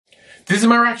This is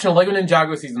my reaction to LEGO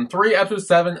Ninjago Season 3, Episode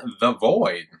 7, The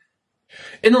Void.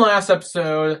 In the last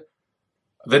episode,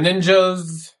 the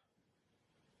ninjas...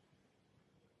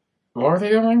 What were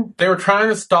they doing? They were trying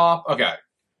to stop... Okay,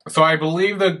 so I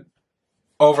believe the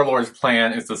Overlord's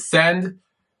plan is to send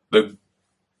the...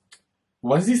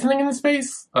 What is he sending into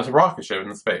space? A rocket ship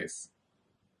into space.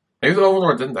 Maybe the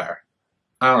Overlord's in there.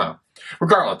 I don't know.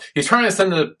 Regardless, he's trying to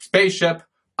send the spaceship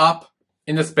up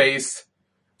into space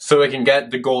so they can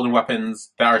get the golden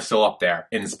weapons that are still up there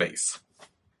in space.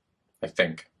 I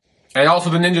think. And also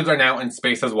the ninjas are now in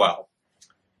space as well.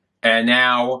 And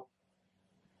now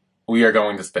we are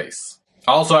going to space.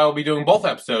 Also, I will be doing both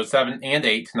episodes, 7 and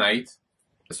 8 tonight.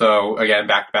 So, again,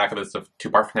 back-to-back of this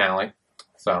two-part finale.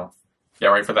 So, get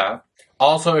ready for that.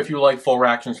 Also, if you like full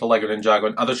reactions to LEGO Ninjago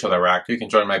and other shows I react to, you can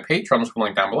join my Patreon, which will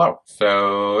link down below.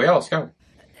 So, yeah, let's go.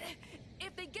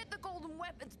 If they get the golden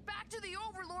weapons back to the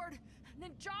Overlord,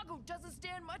 Ninjago doesn't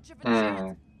stand much of a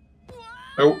chance.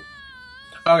 Oh.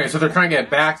 Okay, so they're trying to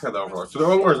get back to the Overlord. So the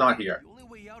Overlord's not here. The only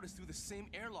way out is through the same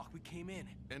airlock we came in.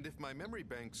 And if my memory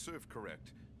banks serve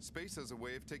correct, space has a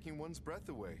way of taking one's breath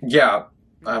away. Yeah,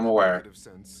 I'm aware.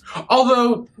 Sense.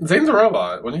 Although, Zane's a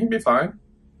robot. Wouldn't he be fine?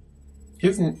 He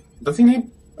doesn't... Does he need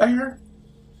air?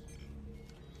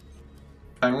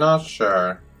 I'm not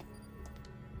sure.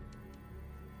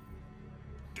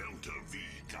 Delta V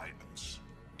guidance.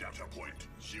 Data point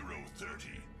 030.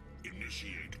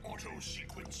 Initiate auto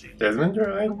sequencing. Desmond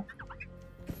droid?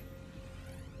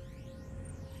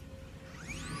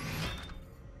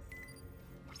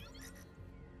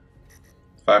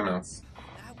 Five minutes.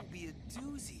 That will be a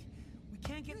doozy. We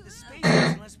can't get into space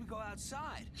unless we go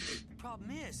outside. The problem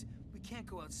is, we can't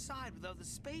go outside without the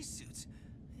spacesuits.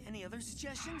 Any other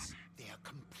suggestions? They are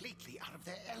completely out of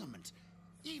their element.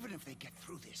 Even if they get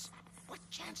through this, what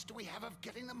chance do we have of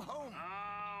getting them home?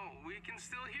 Oh, we can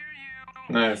still hear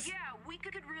you. Nice. Yeah, we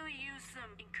could really use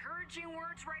some encouraging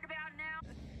words right about now.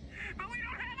 But we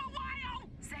don't have a while.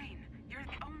 Zane, you're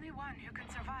the only one who can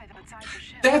survive outside the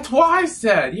ship. That's what I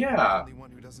said, yeah. The only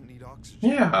one who doesn't need oxygen.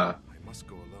 Yeah. I must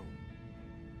go alone.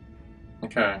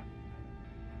 Okay.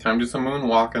 Time to do some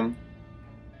moonwalking.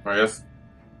 Or I guess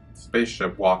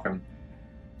spaceship walking.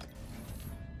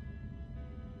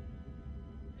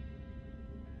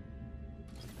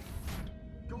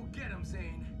 Go get him,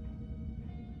 Zane.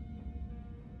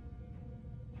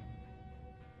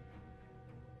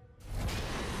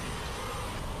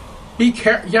 Be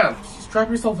careful. Yeah,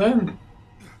 strap yourself in.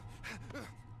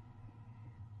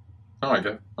 Oh, I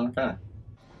get. Okay.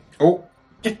 Oh,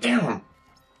 get down.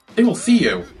 They will see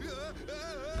you.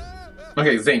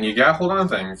 Okay, Zane, you gotta hold on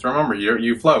to things. Remember,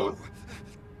 you float.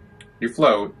 You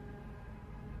float.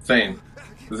 Zane.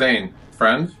 Zane.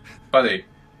 Friend? Buddy.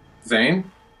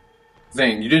 Zane?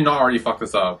 Zane, you did not already fuck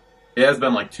this up. It has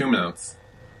been like 2 minutes.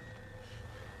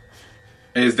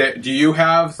 Do you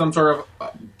have some sort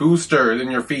of booster in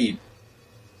your feet?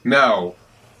 No.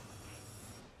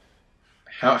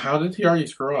 How did he already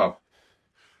screw up?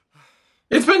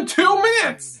 It's been 2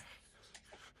 minutes!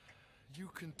 You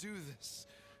can do this.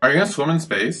 Are you gonna swim in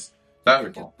space?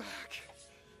 That'd be cool. Get back.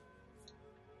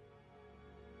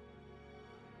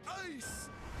 Ice.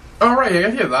 Alright, I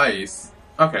guess he has ice.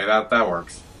 Okay, that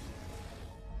works.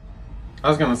 I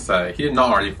was gonna say, he did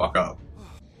not already fuck up.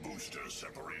 Booster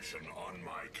separation on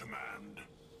my command.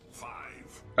 5.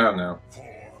 Oh no. 4.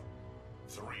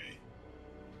 3.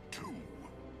 2.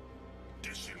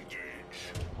 Disengage.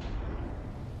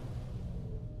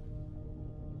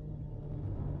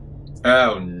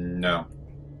 Oh no.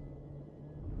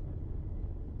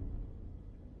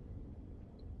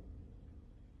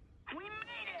 We made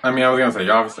it. I mean, I was gonna say,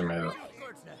 you obviously made it.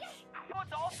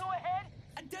 What's also ahead?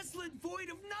 A desolate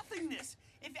void of nothingness.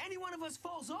 If any one of us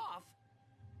falls off,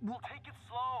 We'll take it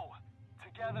slow.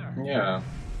 Together. Yeah.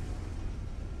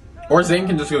 Or Zane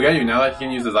can just go get you now that he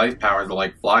can use his ice powers to,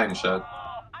 like, fly and shit.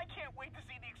 I can't wait to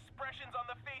see the expressions on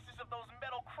the faces of those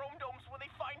metal chrome domes when they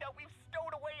find out we've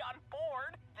stowed away on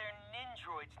board. They're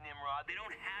ninjroids, Nimrod. They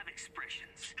don't have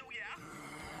expressions. Oh, yeah?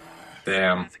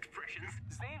 Damn. Expressions.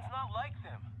 Zane's not like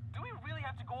them. Do we really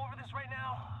have to go over this right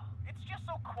now? It's just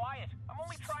so quiet. I'm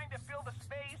only trying to fill the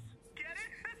space. Get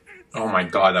it? Oh my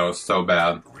god, that was so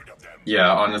bad.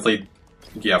 Yeah, honestly,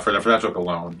 yeah, for that joke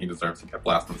alone, he deserves to get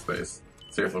blasted in space.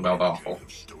 Seriously, that was awful.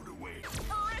 Stowed away. It's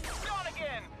gone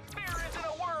again. There isn't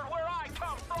a word where I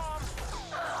come from.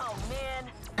 Oh, man.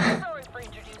 Sorry for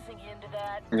introducing him to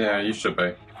that. Yeah, you should be.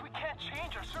 If we can't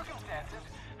change our circumstances,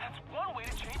 that's one way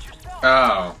to change yourself.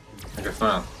 Oh, I guess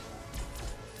not.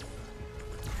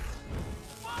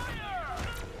 Fire!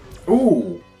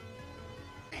 Ooh!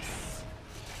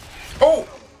 Oh!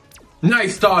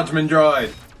 Nice dodge,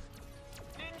 Mandroid!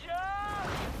 Ninja!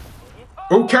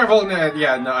 Oh, careful!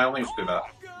 Yeah, no, I don't think you should do that.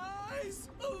 Guys,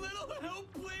 a little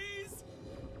help, please.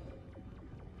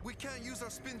 We can't use our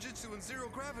spin jitsu in zero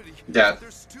gravity.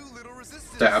 There's too little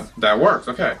resistance. That works.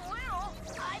 Okay. Little?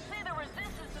 I'd say the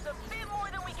resistance is a bit more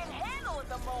than we can handle at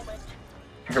the moment.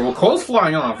 Okay. Well, Cole's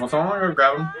flying off. So I'm gonna go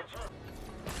grab him.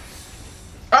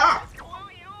 Ah!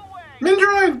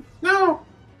 Mindroid! No!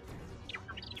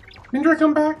 Mindroid,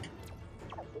 come back!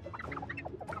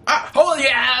 Ah! Oh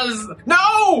yes!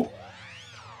 No!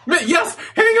 Yes!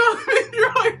 Hang on,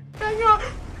 Mindroid! Hang on!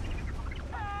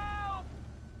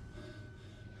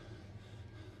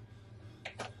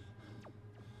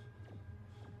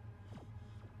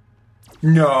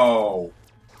 No!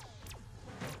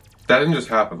 That didn't just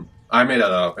happen. I made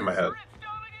that up in my head.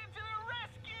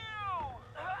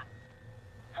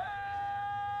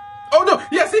 Oh no!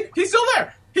 Yeah, see? He's still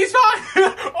there! He's fine!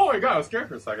 Oh my god, I was scared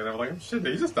for a second. I was like, shit,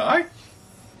 did he just die?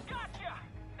 Gotcha!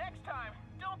 Next time,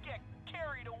 don't get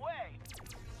carried away.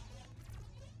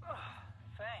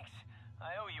 Thanks.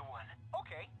 I owe you one.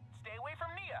 Okay, stay away from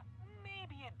Nia.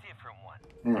 Maybe a different one.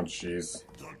 Oh jeez.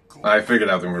 I figured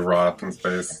out that we were up in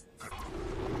space.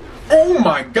 Oh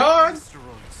my god!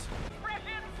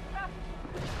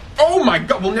 Oh my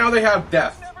god! Well, now they have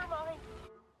death.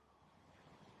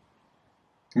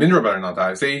 Mindra better not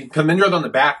die. See, because Mindra's on the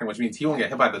back, which means he won't get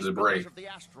hit by the debris.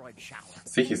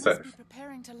 See, he's safe.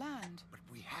 Preparing to land. But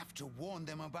we have to warn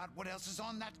them about what else is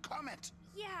on that comet.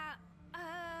 Yeah,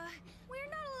 we're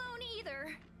not alone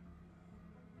either.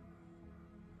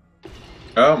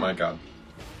 Oh my god.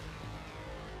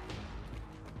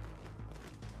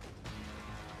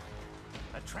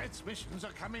 The transmissions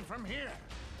are coming from here.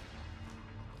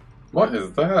 What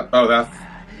is that? Oh, that's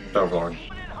Overlord.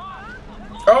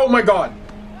 Oh my god!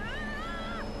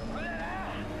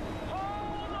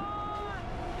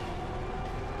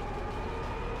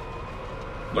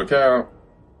 Look out.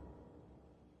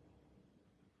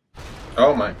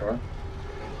 Oh my god.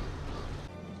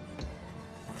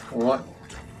 What?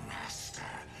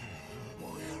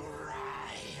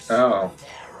 Oh.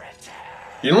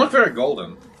 You don't look very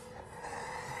golden.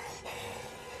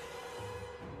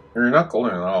 You're not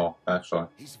golden at all, actually.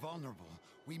 He's vulnerable.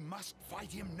 We must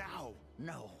fight him now.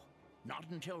 No, not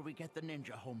until we get the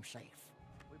ninja home safe.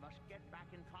 We must get back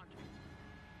in contact.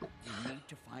 We need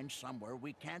to find somewhere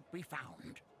we can't be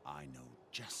found. I know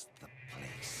just the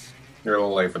place. You're a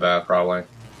little late for that, probably.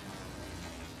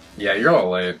 Yeah, you're a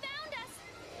little late. Found us.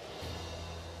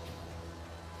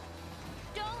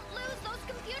 Don't lose those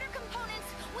computer components.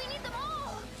 We need them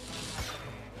all.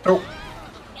 Oh.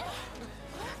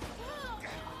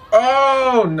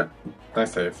 Oh, no.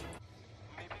 Nice save.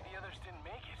 Maybe the others didn't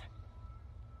make it.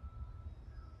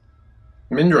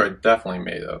 Mindroid definitely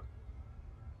made it.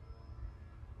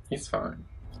 He's fine.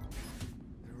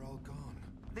 They're all gone.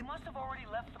 They must have already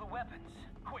left for the weapons.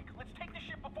 Quick, let's take the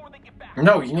ship before they get back.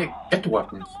 No, you need to get the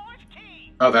weapons. The launch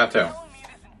key. Oh, that too. Telling me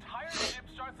this entire ship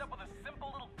starts up with a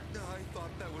simple little. I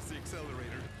thought that was the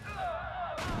accelerator.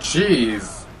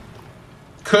 Jeez.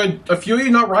 Could a few of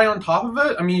you not ride on top of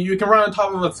it? I mean, you can ride on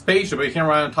top of a spaceship, but you can't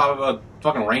ride on top of a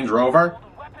fucking Range Rover. All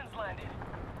the weapons landed.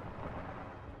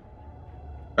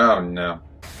 Oh no.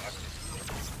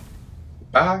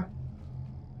 Bye.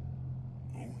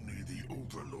 Only the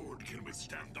Overlord can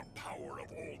withstand the power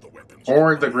of all the weapons.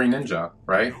 Or the Green Ninja,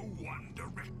 right? No one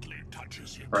directly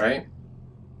touches it. Right?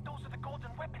 Those are the golden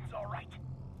weapons, all right.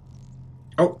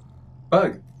 Oh,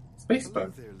 bug. Space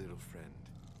bug. Their little friend.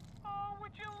 Oh,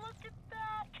 would you look at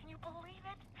that? Can you believe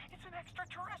it? It's an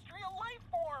extraterrestrial life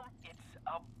form. It's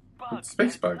a bug. It's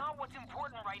space bug. Not what's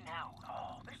important right now.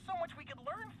 Oh, there's so much we could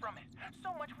learn from it.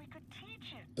 So much we could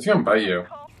teach it. It's gonna bite you.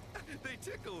 They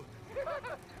tickle.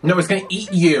 No, it's gonna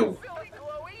eat you. Silly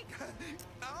Chloe.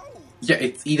 Ow! Yeah,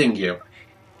 it's eating you.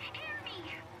 Harry,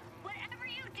 whatever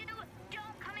you do,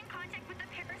 don't come in contact with the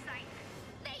parasites.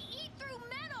 They eat through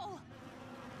metal.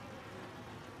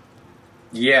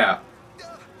 Yeah.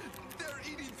 They're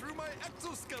eating through my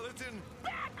exoskeleton.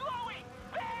 Bad, Chloe.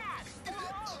 Bad.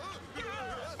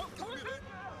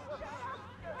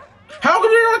 How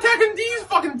come you're not attacking these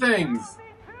fucking things?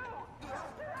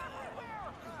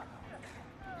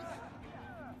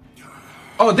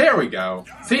 Oh, there we go.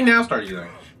 See, now start using.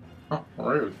 Oh,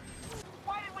 rude.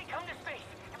 Why did we come to space?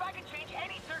 If I could change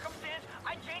any circumstance,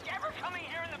 I'd change ever coming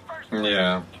here in the first place.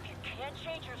 Yeah. If you can't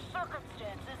change your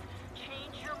circumstances,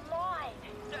 change your mind.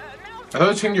 I thought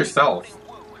you changed yourself.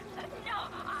 No,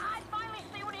 I finally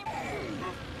see what he means.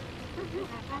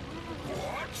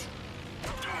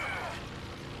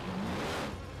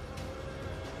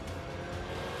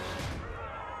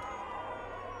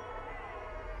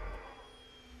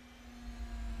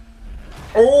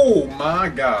 Oh my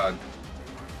god.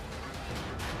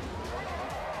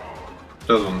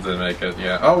 Those ones didn't make it,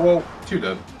 yeah. Oh, well, 2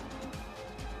 did.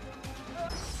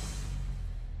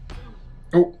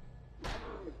 Oh.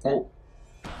 Oh.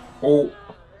 Oh.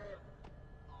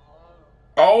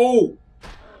 Oh!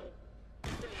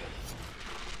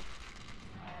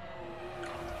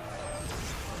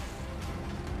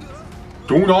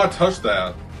 Do not touch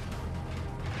that.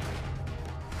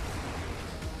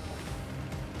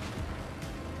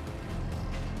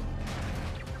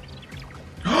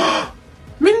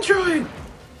 Mindroid!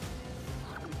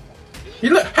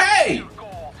 Hey!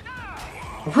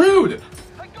 Rude!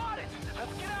 I got it.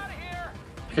 Let's get out of here.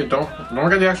 Okay, don't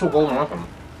get the actual golden weapon.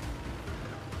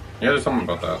 Yeah, there's something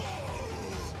about that.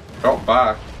 Oh,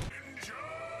 bye.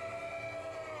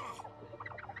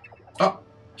 Oh,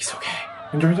 he's okay.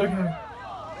 Mindroid's okay.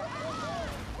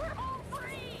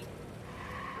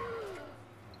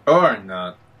 Or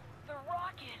not. The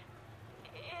rocket.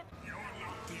 It... You're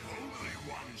not the only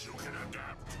ones who can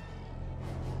adapt.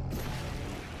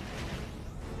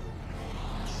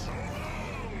 So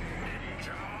long,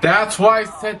 Ninja. That's why I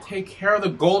said take care of the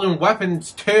golden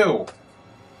weapons too.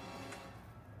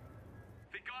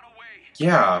 They got away.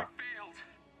 Yeah. They failed.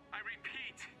 I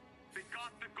repeat, they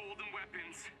got the golden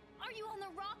weapons. Are you on the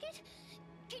rocket?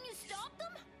 Can you stop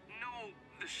them? No,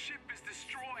 the ship is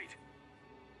destroyed.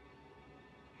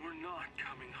 We're not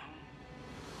coming home.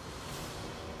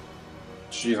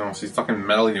 Jeez, almost these fucking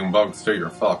metal eating bugs too, you're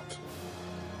fucked.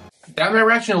 Down my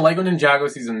reaction to LEGO Ninjago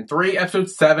Season 3, Episode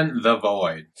 7, The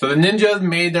Void. So the ninjas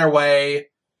made their way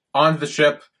onto the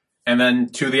ship, and then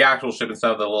to the actual ship instead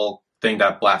of the little thing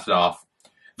that blasted off.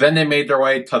 Then they made their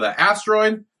way to the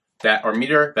asteroid, or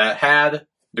meteor, that had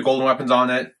the golden weapons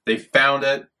on it. They found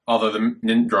it, although the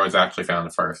droids actually found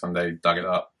it first, and they dug it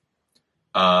up.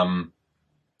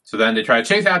 So then they tried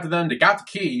to chase after them, they got the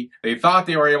key, they thought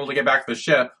they were able to get back to the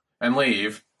ship and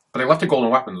leave, but they left the golden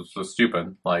weapons, which was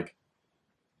stupid. Like,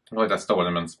 I feel like that still would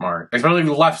have been smart. Especially if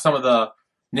you left some of the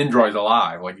Nindroids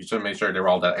alive. Like, you should have made sure they were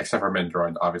all dead, except for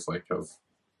Mindroid, obviously, because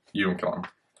you didn't kill him.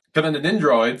 Because then the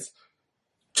Nindroids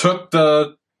took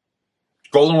the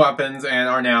golden weapons and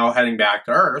are now heading back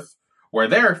to Earth, where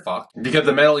they're fucked, because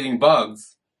the metal-eating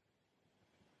bugs,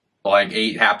 like,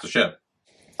 ate half the ship.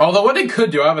 Although what they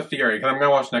could do, I have a theory, because I'm going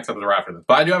to watch the next episode after this,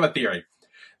 but I do have a theory,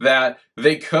 that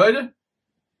they could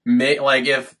make, like,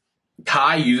 if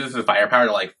Kai uses his firepower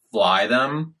to, like, fly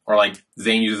them, or, like,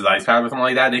 Zane uses ice power or something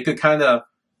like that, they could kind of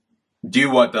do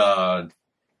what the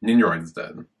Nindroids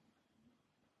did.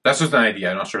 That's just an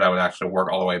idea. I'm not sure that would actually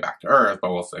work all the way back to Earth,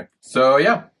 but we'll see. So,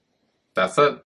 yeah. That's it.